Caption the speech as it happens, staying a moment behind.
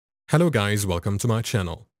Hello guys, welcome to my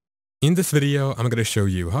channel. In this video, I'm going to show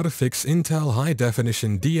you how to fix Intel High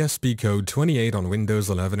Definition DSP code 28 on Windows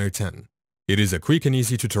 11 or 10. It is a quick and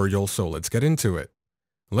easy tutorial, so let's get into it.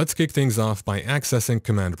 Let's kick things off by accessing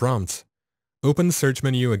Command Prompt. Open the search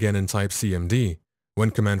menu again and type CMD.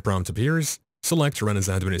 When Command Prompt appears, select Run as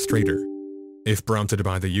Administrator. If prompted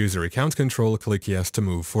by the user account control, click Yes to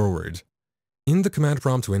move forward. In the Command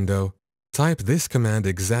Prompt window, type this command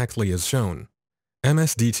exactly as shown.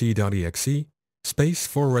 msdt.exe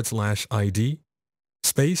 /ID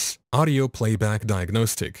audio playback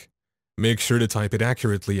diagnostic. Make sure to type it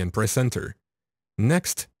accurately and press enter.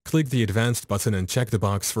 Next, click the advanced button and check the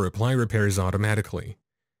box for apply repairs automatically.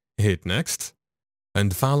 Hit next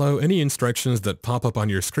and follow any instructions that pop up on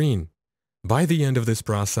your screen. By the end of this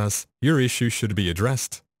process, your issue should be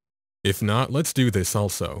addressed. If not, let's do this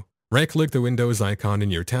also. Right-click the Windows icon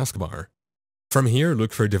in your taskbar. From here,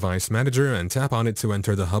 look for Device Manager and tap on it to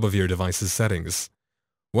enter the hub of your device's settings.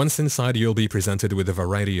 Once inside, you'll be presented with a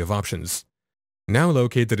variety of options. Now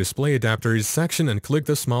locate the Display Adapters section and click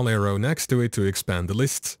the small arrow next to it to expand the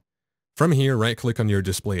list. From here, right-click on your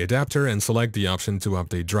display adapter and select the option to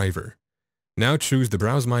update driver. Now choose the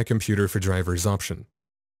Browse My Computer for Drivers option.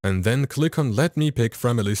 And then click on Let me pick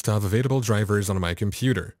from a list of available drivers on my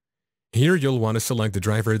computer. Here you'll want to select the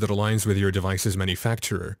driver that aligns with your device's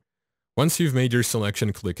manufacturer. Once you've made your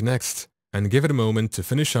selection, click Next, and give it a moment to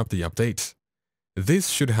finish up the update. This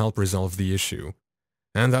should help resolve the issue.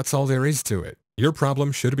 And that's all there is to it. Your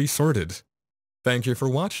problem should be sorted. Thank you for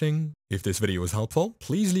watching. If this video was helpful,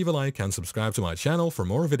 please leave a like and subscribe to my channel for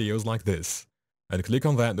more videos like this. And click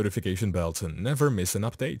on that notification bell to never miss an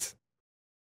update.